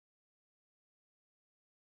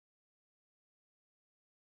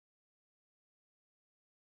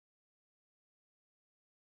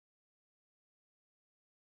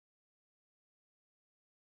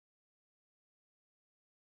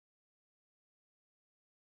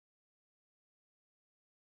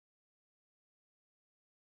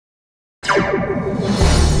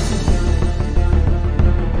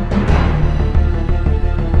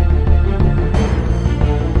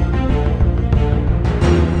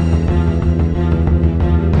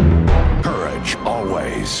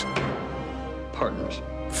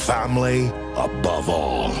family above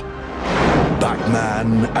all.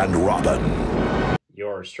 Batman and Robin.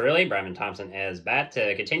 Yours truly, Brandon Thompson, is back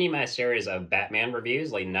to continue my series of Batman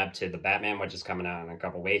reviews leading up to The Batman, which is coming out in a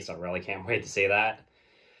couple weeks. I really can't wait to see that.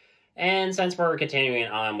 And since we're continuing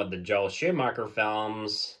on with the Joel Schumacher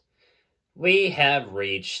films, we have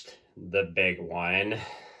reached the big one.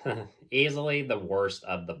 Easily the worst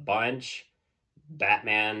of the bunch,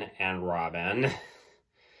 Batman and Robin.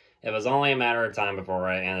 It was only a matter of time before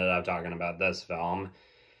I ended up talking about this film.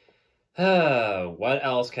 What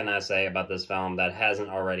else can I say about this film that hasn't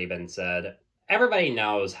already been said? Everybody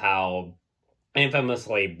knows how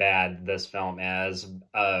infamously bad this film is.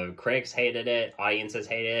 Critics hated it, audiences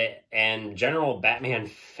hated it, and general Batman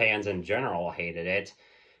fans in general hated it.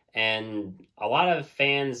 And a lot of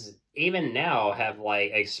fans, even now, have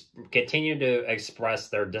continued to express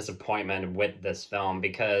their disappointment with this film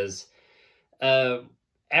because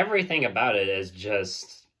everything about it is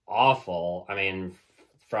just awful. I mean,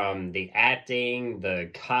 from the acting, the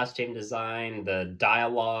costume design, the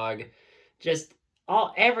dialogue, just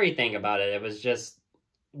everything about it. It was just,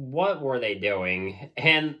 what were they doing?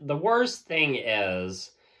 And the worst thing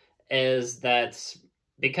is that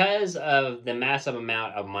because of the massive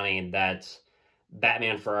amount of money that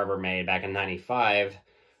Batman Forever made back in '95,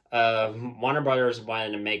 Warner Brothers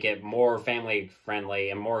wanted to make it more family-friendly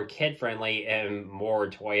and more kid-friendly and more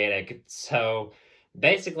toyetic. So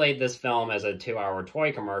basically, this film is a 2-hour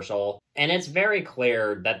toy commercial, and it's very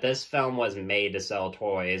clear that this film was made to sell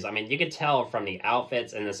toys. I mean, you could tell from the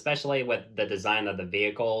outfits, and especially with the design of the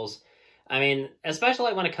vehicles. I mean,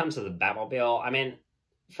 especially when it comes to the Batmobile. I mean,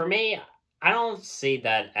 for me, I don't see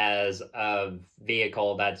that as a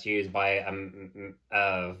vehicle that's used by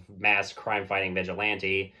a mass crime-fighting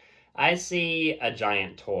vigilante. I see a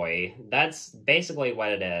giant toy. That's basically what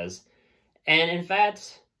it is. And in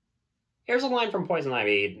fact, here's a line from Poison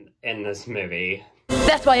Ivy in this movie.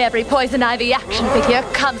 That's why every Poison Ivy action figure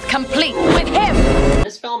comes complete with him!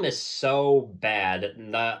 This film is so bad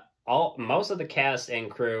that most of the cast and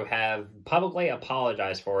crew have publicly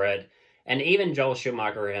apologized for it. And even Joel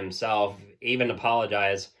Schumacher himself even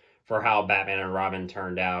apologized for how Batman and Robin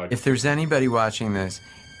turned out. If there's anybody watching this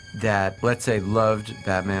that, let's say, loved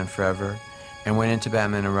Batman Forever and went into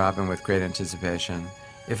Batman and Robin with great anticipation,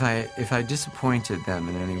 if I disappointed them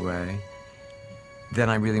in any way, then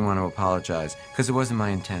I really want to apologize, because it wasn't my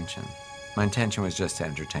intention. My intention was just to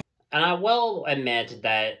entertain. And I will admit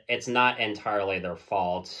that it's not entirely their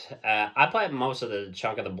fault. I put most of the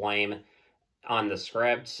chunk of the blame on the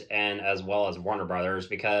script and as well as Warner Brothers,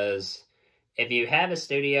 because if you have a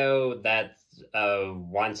studio that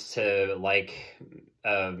wants to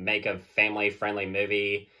make a family-friendly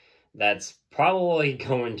movie that's probably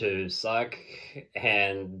going to suck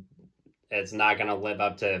and it's not going to live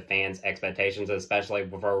up to fans' expectations, especially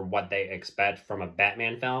for what they expect from a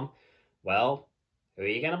Batman film, well, who are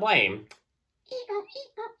you going to blame?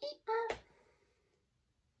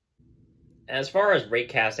 As far as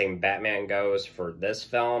recasting Batman goes for this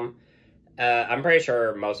film, I'm pretty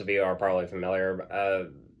sure most of you are probably familiar.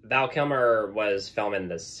 Val Kilmer was filming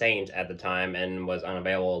The Saint at the time and was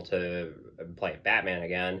unavailable to play Batman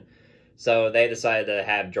again. So they decided to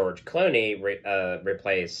have George Clooney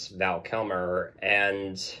replace Val Kilmer.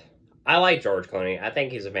 And I like George Clooney. I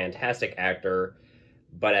think he's a fantastic actor.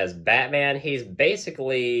 But as Batman, he's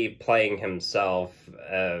basically playing himself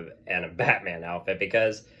in a Batman outfit,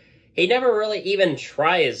 because he never really even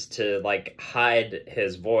tries to, hide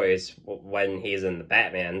his voice when he's in the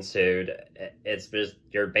Batman suit. It's just,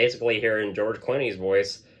 you're basically hearing George Clooney's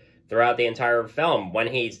voice throughout the entire film. When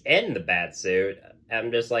he's in the Bat suit,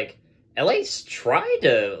 I'm just like, at least try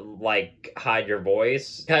to, hide your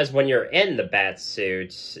voice. Because when you're in the Bat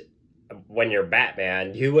suit, when you're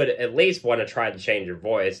Batman, you would at least want to try to change your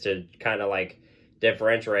voice to kind of,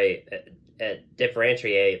 differentiate,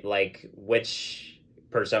 which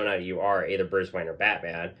persona you are, either Bruce Wayne or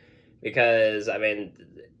Batman. Because I mean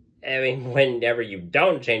whenever you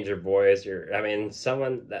don't change your voice,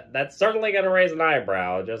 someone that's certainly gonna raise an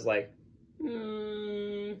eyebrow, just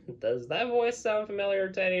does that voice sound familiar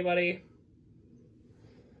to anybody?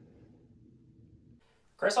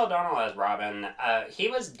 Chris O'Donnell as Robin, he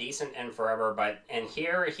was decent in Forever, but in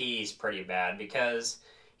here he's pretty bad, because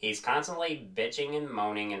he's constantly bitching and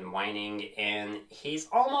moaning and whining, and he's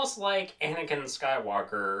almost like Anakin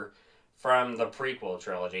Skywalker from the prequel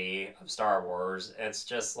trilogy of Star Wars. It's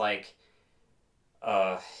just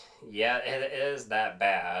yeah, it is that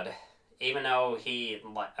bad. Even though he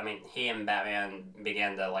and Batman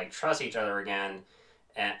began to, trust each other again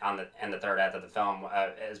in the third act of the film,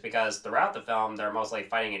 is because throughout the film, they're mostly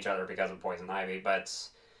fighting each other because of Poison Ivy, but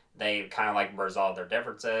they kind of like resolve their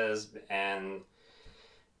differences, and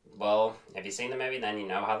well, if you've seen the movie, then you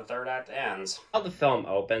know how the third act ends. How the film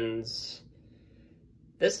opens,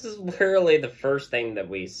 this is literally the first thing that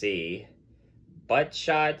we see. Butt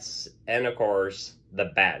shots, and of course,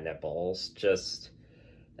 the bat nipples. Just,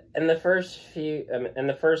 in the first minute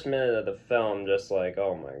of the film, just like,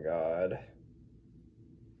 oh my god.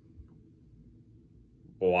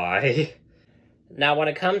 Why? Now, when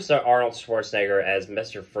it comes to Arnold Schwarzenegger as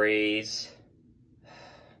Mr. Freeze,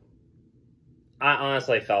 I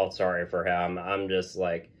honestly felt sorry for him. I'm just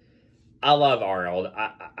like, I love Arnold.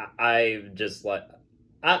 I just like,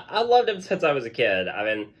 I loved him since I was a kid. I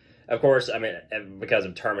mean, of course, because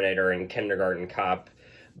of Terminator and Kindergarten Cop,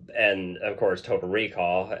 and of course Total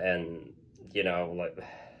Recall, and you know, like,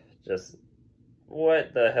 just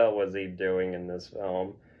what the hell was he doing in this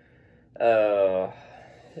film?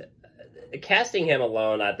 Casting him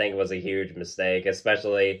alone, I think, was a huge mistake,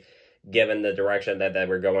 especially given the direction that they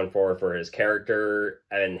were going for his character,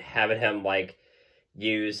 and having him, like,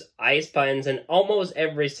 use ice puns in almost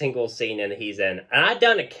every single scene that he's in. And I've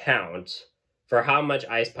done a count for how much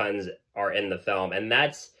ice puns are in the film, and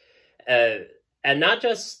that's, and not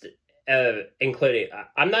just, including,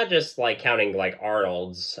 I'm not just, like, counting, like,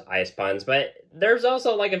 Arnold's ice puns, but there's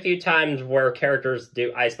also, like, a few times where characters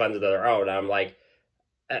do ice puns of their own, and I'm like,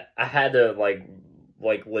 I had to, like,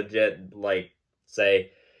 legit, like,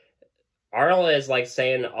 say, Arnold is, like,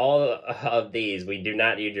 saying all of these, we do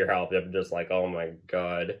not need your help. I'm just like, oh my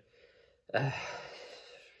god.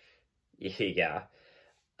 Yeah.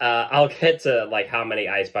 I'll get to, like, how many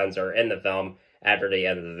ice puns are in the film after the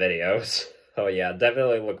end of the videos. Oh yeah,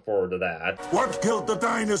 definitely look forward to that. What killed the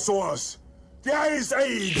dinosaurs? The Ice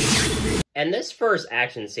Age! And this first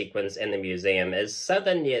action sequence in the museum is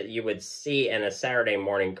something you would see in a Saturday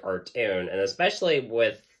morning cartoon, and especially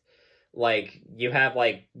with, like, you have,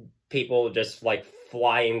 like, people just, like,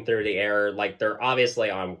 flying through the air, like, they're obviously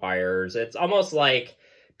on wires. It's almost like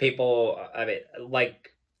people, I mean,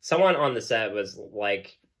 like, someone on the set was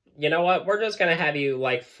like, you know what, we're just gonna have you,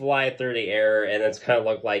 like, fly through the air, and it's gonna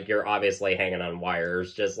look like you're obviously hanging on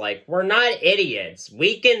wires. Just like, we're not idiots.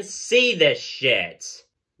 We can see this shit.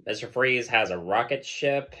 Mr. Freeze has a rocket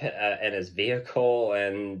ship in his vehicle,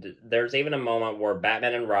 and there's even a moment where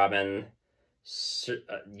Batman and Robin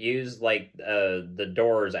use, like, the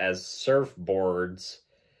doors as surfboards,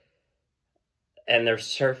 and they're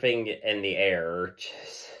surfing in the air.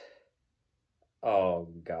 Just, oh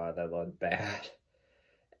god, that looked bad.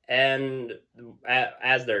 And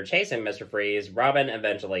as they're chasing Mr. Freeze, Robin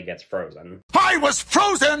eventually gets frozen. I was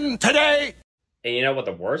frozen today! And you know what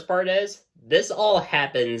the worst part is? This all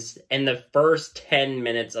happens in the first 10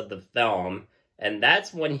 minutes of the film, and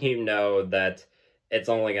that's when you know that it's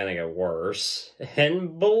only gonna get worse.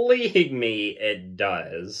 And believe me, it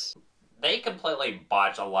does. They completely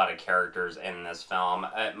botch a lot of characters in this film,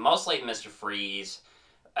 mostly Mr. Freeze,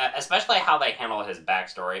 especially how they handle his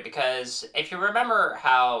backstory, because if you remember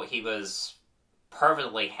how he was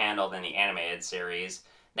perfectly handled in the animated series,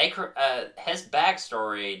 his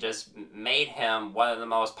backstory just made him one of the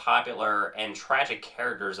most popular and tragic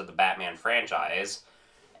characters of the Batman franchise.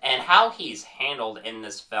 And how he's handled in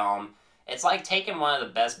this film, it's like taking one of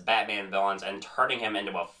the best Batman villains and turning him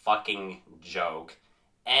into a fucking joke.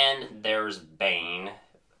 And there's Bane,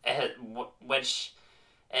 which,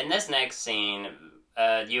 in this next scene,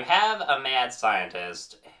 you have a mad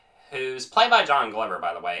scientist who's played by John Glover,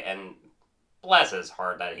 by the way, and bless his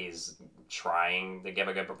heart that he's trying to give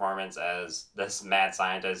a good performance as this mad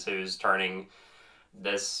scientist who's turning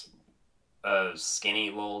this skinny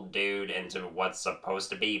little dude into what's supposed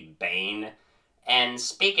to be Bane. And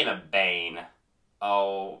speaking of Bane,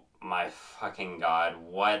 oh my fucking god,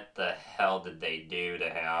 what the hell did they do to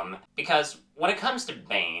him? Because when it comes to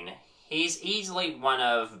Bane, he's easily one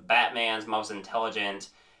of Batman's most intelligent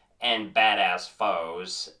and badass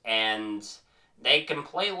foes, and they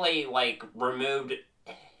completely, like, removed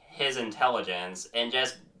his intelligence and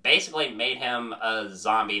just basically made him a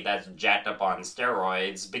zombie that's jacked up on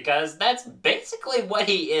steroids, because that's basically what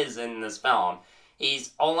he is in this film.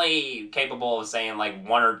 He's only capable of saying, like,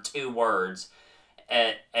 1 or 2 words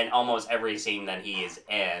in almost every scene that he is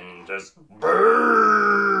in. Just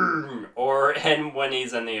burn! And when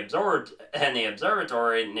he's in the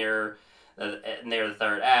observatory near the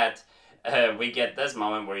third act, we get this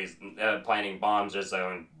moment where he's planting bombs, just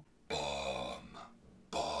going bomb,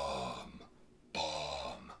 bomb,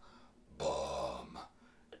 bomb, bomb.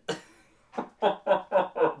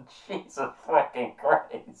 Jesus fucking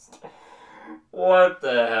Christ. What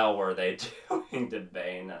the hell were they doing to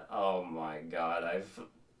Bane? Oh my god,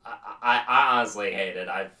 I honestly hate it.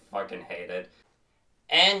 I fucking hate it.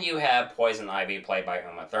 And you have Poison Ivy, played by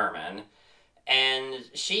Uma Thurman. And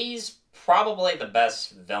she's probably the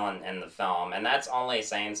best villain in the film, and that's only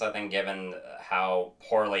saying something given how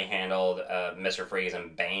poorly handled Mr. Freeze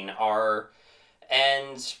and Bane are.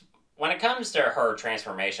 And when it comes to her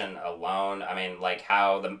transformation alone, I mean, like,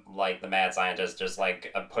 how the mad scientist just,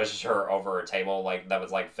 like, pushes her over a table, like, that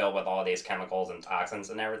was, like, filled with all these chemicals and toxins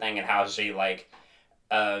and everything, and how she, like,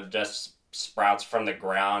 just sprouts from the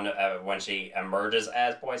ground when she emerges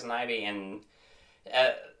as Poison Ivy. And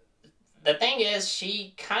the thing is,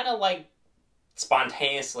 she kind of, like,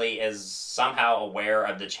 spontaneously is somehow aware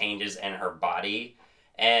of the changes in her body.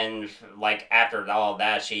 And, like, after all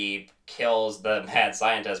that, she kills the mad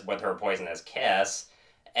scientist with her poisonous kiss.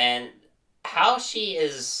 And how she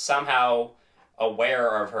is somehow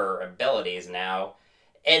aware of her abilities now,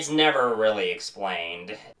 it's never really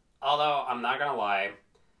explained. Although, I'm not gonna lie,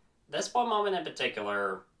 this one moment in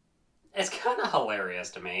particular is kind of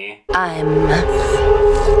hilarious to me. I'm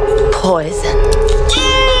poison.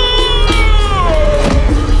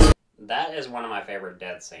 That is one of my favorite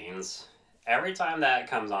death scenes. Every time that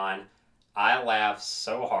comes on, I laugh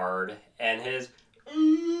so hard, and his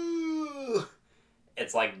ooh,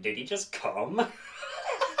 it's like, did he just come?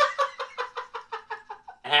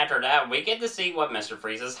 And after that, we get to see what Mr.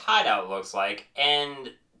 Freeze's hideout looks like,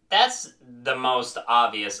 and that's the most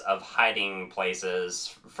obvious of hiding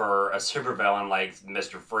places for a supervillain like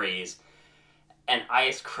Mr. Freeze. An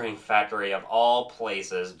ice cream factory of all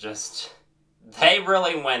places, just... they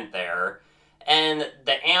really went there. And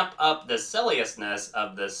to amp up the silliness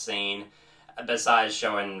of this scene, besides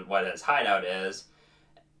showing what his hideout is,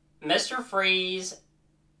 Mr. Freeze,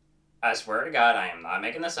 I swear to God, I am not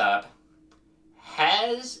making this up,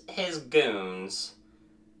 has his goons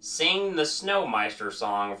sing the Snowmeister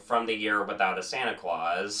song from The Year Without a Santa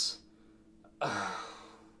Claus.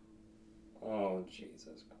 Oh,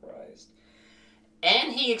 Jesus Christ.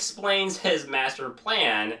 And he explains his master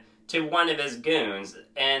plan to one of his goons,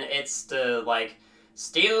 and it's to, like,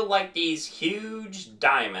 steal, like, these huge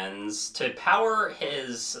diamonds to power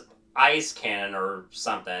his ice cannon or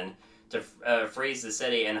something to freeze the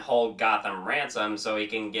city and hold Gotham ransom so he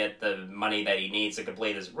can get the money that he needs to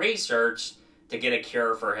complete his research to get a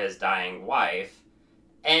cure for his dying wife.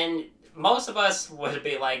 And most of us would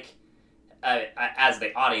be like, as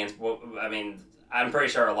the audience, I mean, I'm pretty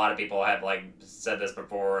sure a lot of people have, like, said this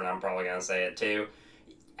before, and I'm probably gonna say it too.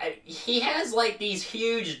 He has, like, these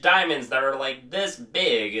huge diamonds that are, like, this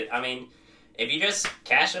big. I mean, if you just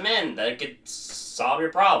cash them in, that could solve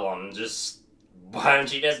your problem. Just, why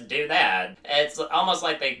don't you just do that? It's almost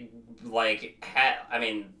like they, like,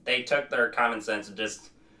 they took their common sense and just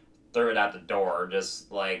threw it out the door.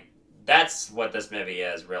 Just, like, that's what this movie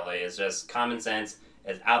is, really. It's just common sense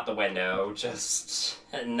is out the window. Just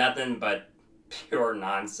nothing but pure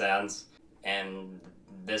nonsense. And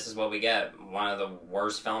this is what we get. One of the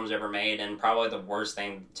worst films ever made, and probably the worst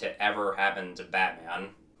thing to ever happen to Batman.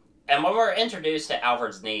 And when we're introduced to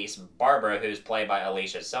Alfred's niece, Barbara, who's played by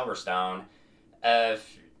Alicia Silverstone,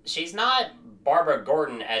 she's not Barbara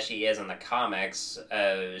Gordon as she is in the comics.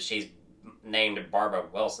 She's named Barbara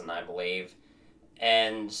Wilson, I believe.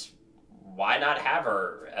 And why not have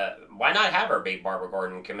her? Why not have her be Barbara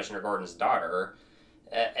Gordon, Commissioner Gordon's daughter?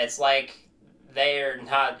 It's like they're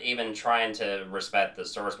not even trying to respect the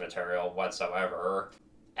source material whatsoever.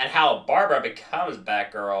 And how Barbara becomes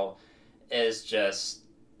Batgirl is just...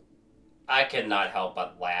 I could not help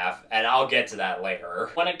but laugh, and I'll get to that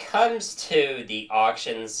later. When it comes to the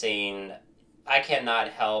auction scene, I cannot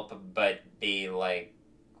help but be like,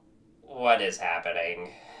 what is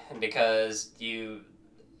happening? Because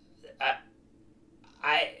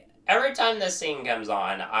every time this scene comes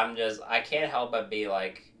on, I can't help but be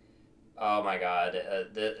like, oh my god,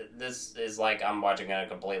 this is like I'm watching a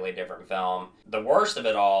completely different film. The worst of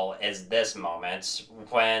it all is this moment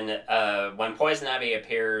when Poison Ivy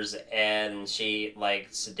appears and she, like,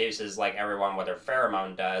 seduces, like, everyone with her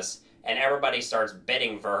pheromone dust, and everybody starts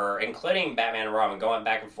bidding for her, including Batman and Robin, going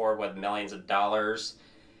back and forth with millions of dollars.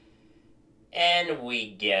 And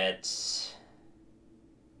we get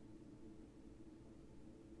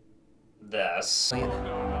this.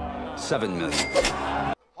 7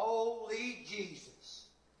 million. Holy Jesus.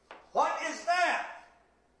 What is that?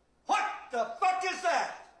 What the fuck is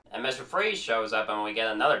that? And Mr. Freeze shows up and we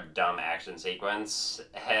get another dumb action sequence,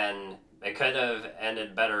 and it could have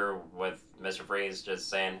ended better with Mr. Freeze just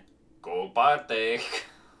saying, "Go party."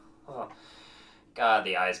 Oh, God,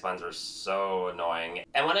 the ice buns are so annoying.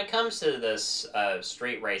 And when it comes to this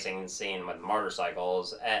street racing scene with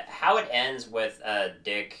motorcycles, how it ends with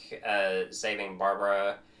Dick saving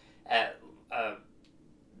Barbara,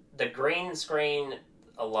 the green screen,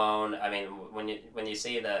 alone, I mean, when you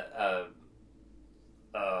see the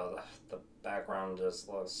background just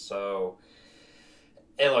looks so,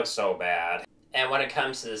 it looks so bad. And when it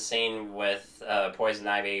comes to the scene with Poison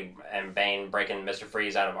Ivy and Bane breaking Mr.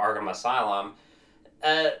 Freeze out of Arkham Asylum,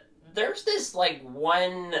 there's this, like,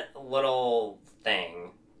 one little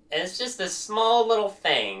thing. And it's just this small little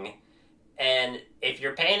thing. And if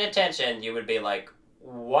you're paying attention, you would be like,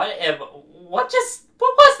 what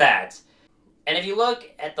was that? And if you look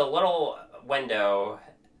at the little window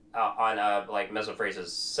on, like, Mr.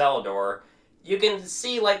 Freeze's cell door, you can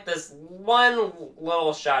see, like, this one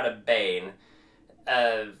little shot of Bane.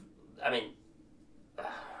 I mean,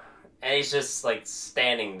 and he's just, like,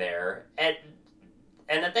 standing there.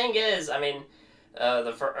 And the thing is, I mean,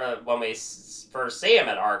 when we first see him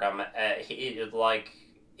at Arkham, he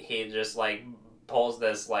just, like, pulls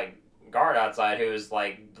this, like, guard outside who's,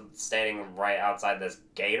 like, standing right outside this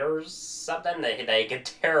gate or something that he can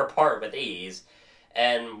tear apart with ease.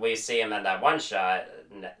 And we see him in that one shot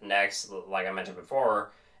next, like I mentioned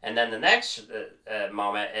before. And then the next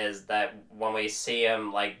moment is that when we see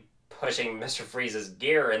him, like, pushing Mr. Freeze's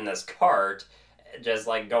gear in this cart, just,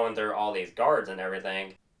 like, going through all these guards and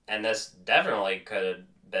everything. And this definitely could have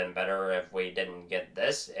been better if we didn't get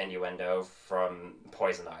this innuendo from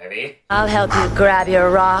Poison Ivy. I'll help you grab your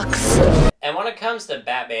rocks. And when it comes to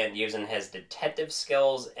Batman using his detective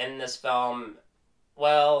skills in this film,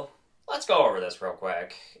 well, let's go over this real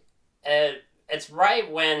quick. It's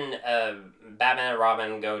right when Batman and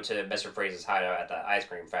Robin go to Mr. Freeze's hideout at the ice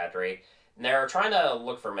cream factory. And they're trying to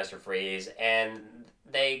look for Mr. Freeze, and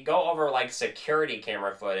they go over, like, security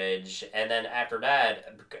camera footage, and then after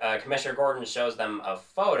that, Commissioner Gordon shows them a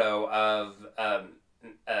photo of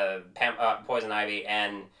Poison Ivy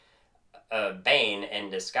and Bane in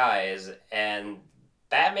disguise, and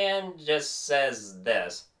Batman just says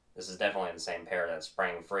this. This is definitely the same pair that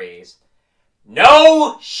sprang Freeze.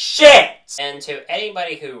 No shit! And to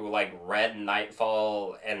anybody who, like, read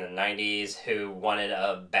Nightfall in the 90s, who wanted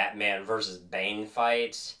a Batman versus Bane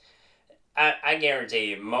fight, I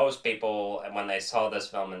guarantee most people, when they saw this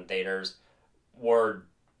film in theaters, were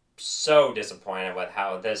so disappointed with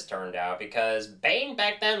how this turned out, because Bane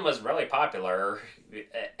back then was really popular,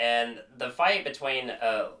 and the fight between,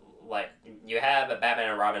 like, you have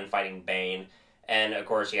Batman and Robin fighting Bane, and of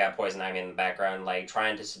course you have Poison Ivy in the background, like,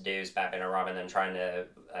 trying to seduce Batman and Robin and trying to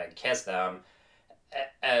kiss them.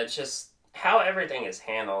 Just how everything is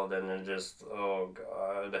handled, and then just, oh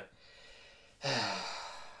god.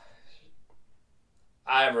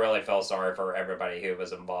 I really feel sorry for everybody who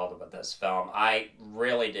was involved with this film. I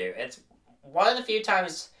really do. It's one of the few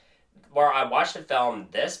times where I watched a film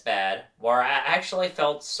this bad where I actually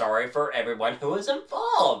felt sorry for everyone who was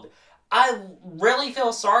involved. I really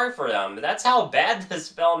feel sorry for them. That's how bad this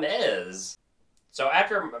film is. So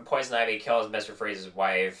after Poison Ivy kills Mr. Freeze's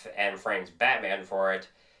wife and frames Batman for it,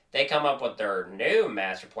 they come up with their new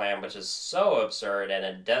master plan, which is so absurd and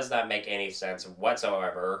it does not make any sense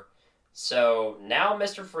whatsoever. So now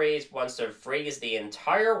Mr. Freeze wants to freeze the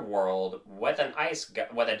entire world with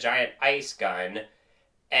a giant ice gun,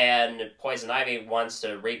 and Poison Ivy wants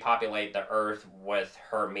to repopulate the Earth with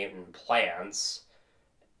her mutant plants.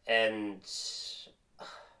 And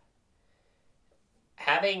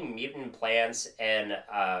having mutant plants in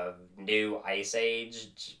a new ice age,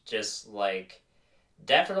 just, like,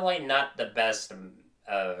 definitely not the best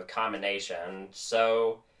combination.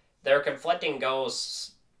 So their conflicting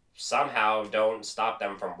goals somehow don't stop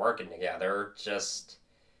them from working together. Just,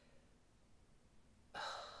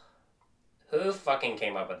 who fucking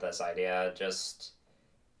came up with this idea? I just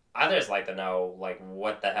like to know, like,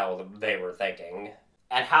 what the hell they were thinking.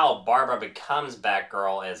 And how Barbara becomes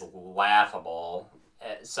Batgirl is laughable.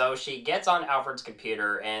 So she gets on Alfred's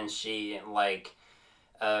computer and she, like,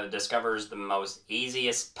 discovers the most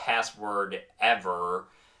easiest password ever,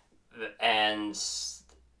 and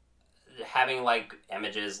having, like,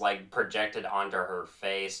 images, like, projected onto her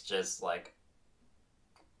face, just, like,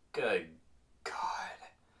 good God.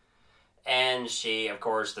 And she, of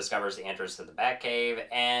course, discovers the entrance to the Batcave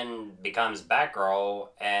and becomes Batgirl,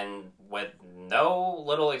 and with no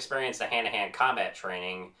little experience to hand-to-hand combat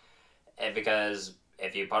training, because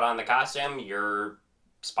if you put on the costume, you're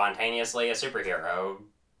spontaneously a superhero.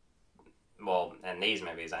 Well, in these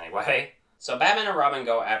movies anyway. So Batman and Robin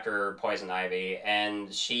go after Poison Ivy,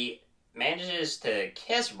 and she manages to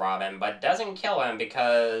kiss Robin, but doesn't kill him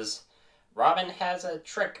because Robin has a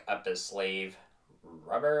trick up his sleeve.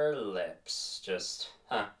 Rubber lips. Just,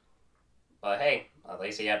 huh. But hey, at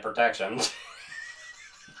least he had protection.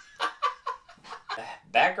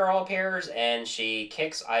 Batgirl appears and she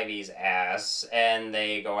kicks Ivy's ass, and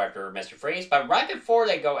they go after Mr. Freeze. But right before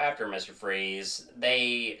they go after Mr. Freeze,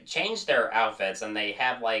 they change their outfits, and they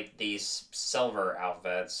have like these silver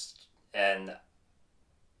outfits. And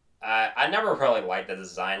I never really liked the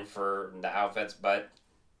design for the outfits, but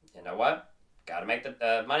you know what? Gotta make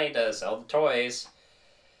the money to sell the toys,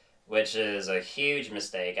 which is a huge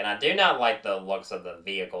mistake. And I do not like the looks of the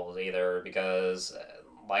vehicles either, because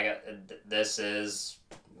this is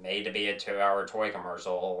made to be a 2-hour toy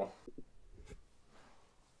commercial.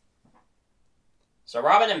 So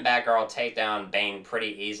Robin and Batgirl take down Bane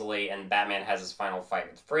pretty easily, and Batman has his final fight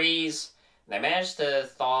with Freeze. They manage to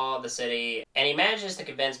thaw the city, and he manages to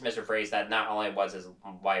convince Mr. Freeze that not only was his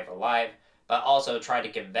wife alive, but also tried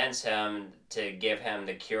to convince him to give him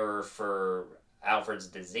the cure for Alfred's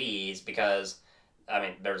disease, because, I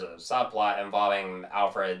mean, there's a subplot involving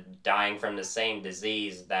Alfred dying from the same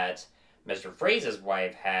disease that Mr. Freeze's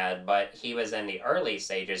wife had, but he was in the early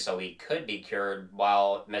stages, so he could be cured,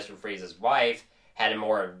 while Mr. Freeze's wife had a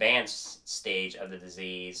more advanced stage of the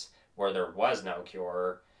disease where there was no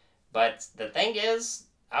cure. But the thing is,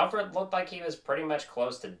 Alfred looked like he was pretty much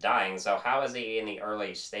close to dying, so how is he in the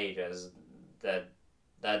early stages?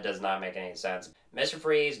 That does not make any sense. Mr.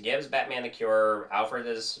 Freeze gives Batman the cure, Alfred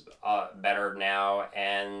is better now,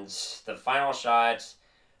 and the final shot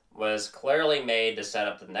was clearly made to set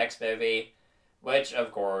up the next movie, which,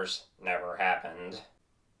 of course, never happened.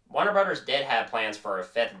 Warner Brothers did have plans for a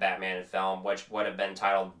 5th Batman film, which would have been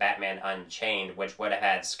titled Batman Unchained, which would have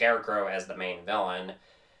had Scarecrow as the main villain.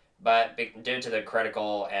 But due to the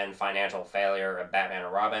critical and financial failure of Batman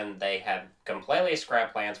and Robin, they have completely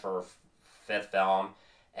scrapped plans for a 5th film,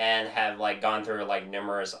 and have gone through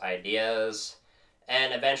numerous ideas.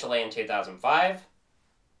 And eventually in 2005,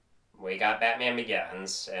 we got Batman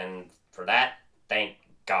Begins, and for that, thank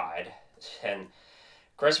God. And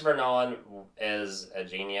Christopher Nolan is a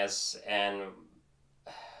genius, and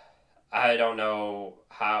I don't know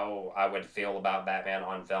how I would feel about Batman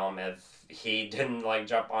on film if he didn't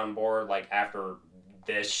jump on board after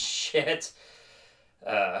this shit.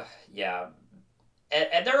 Yeah.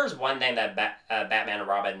 And there was one thing that Batman and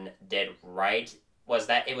Robin did right, was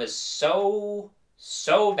that it was so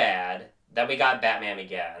bad that we got Batman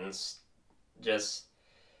Begins. Just,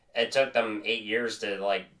 it took them 8 years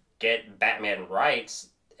to, get Batman right,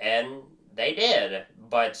 and they did.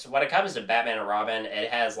 But when it comes to Batman and Robin, it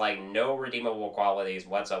has, no redeemable qualities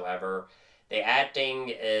whatsoever. The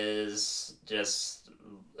acting is just,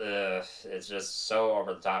 it's just so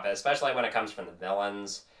over the top, especially when it comes from the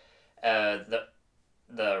villains.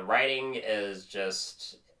 The writing is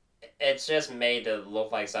just, it's just made to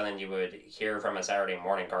look like something you would hear from a Saturday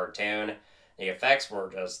morning cartoon. The effects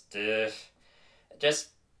were just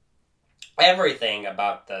everything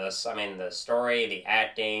about this. I mean, the story, the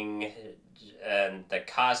acting, and the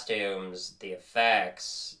costumes, the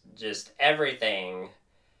effects, just everything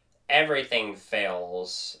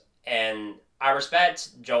fails. And I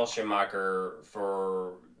respect Joel Schumacher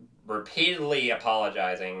for repeatedly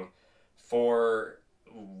apologizing for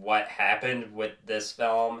what happened with this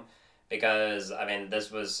film, because, I mean,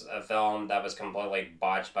 this was a film that was completely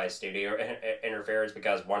botched by studio interference,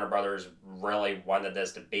 because Warner Brothers really wanted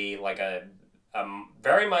this to be a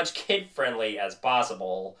very much kid-friendly as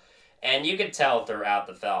possible, and you could tell throughout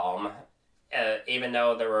the film, even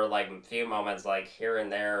though there were a few moments here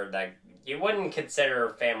and there that you wouldn't consider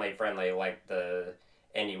family-friendly, like the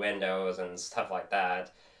innuendos and stuff like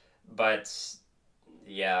that. But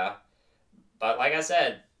yeah. But like I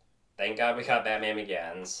said, thank God we got Batman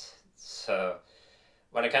Begins. So,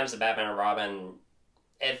 when it comes to Batman and Robin,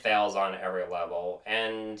 it fails on every level.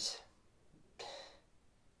 And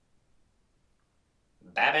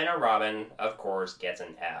Batman and Robin, of course, gets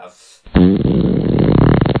an F.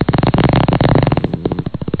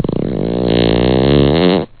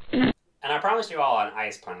 And I promised you all an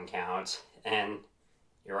ice pun count. And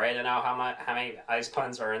you ready to know how many ice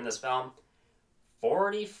puns are in this film?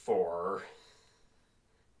 44.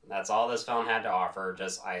 That's all this film had to offer,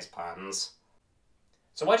 just ice puns.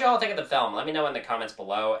 So what y'all think of the film? Let me know in the comments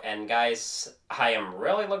below. And guys, I am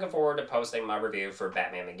really looking forward to posting my review for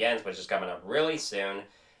Batman Begins, which is coming up really soon.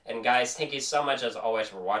 And guys, thank you so much as always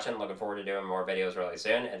for watching. Looking forward to doing more videos really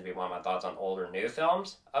soon. And if you want my thoughts on old or new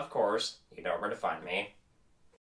films, of course, you know where to find me.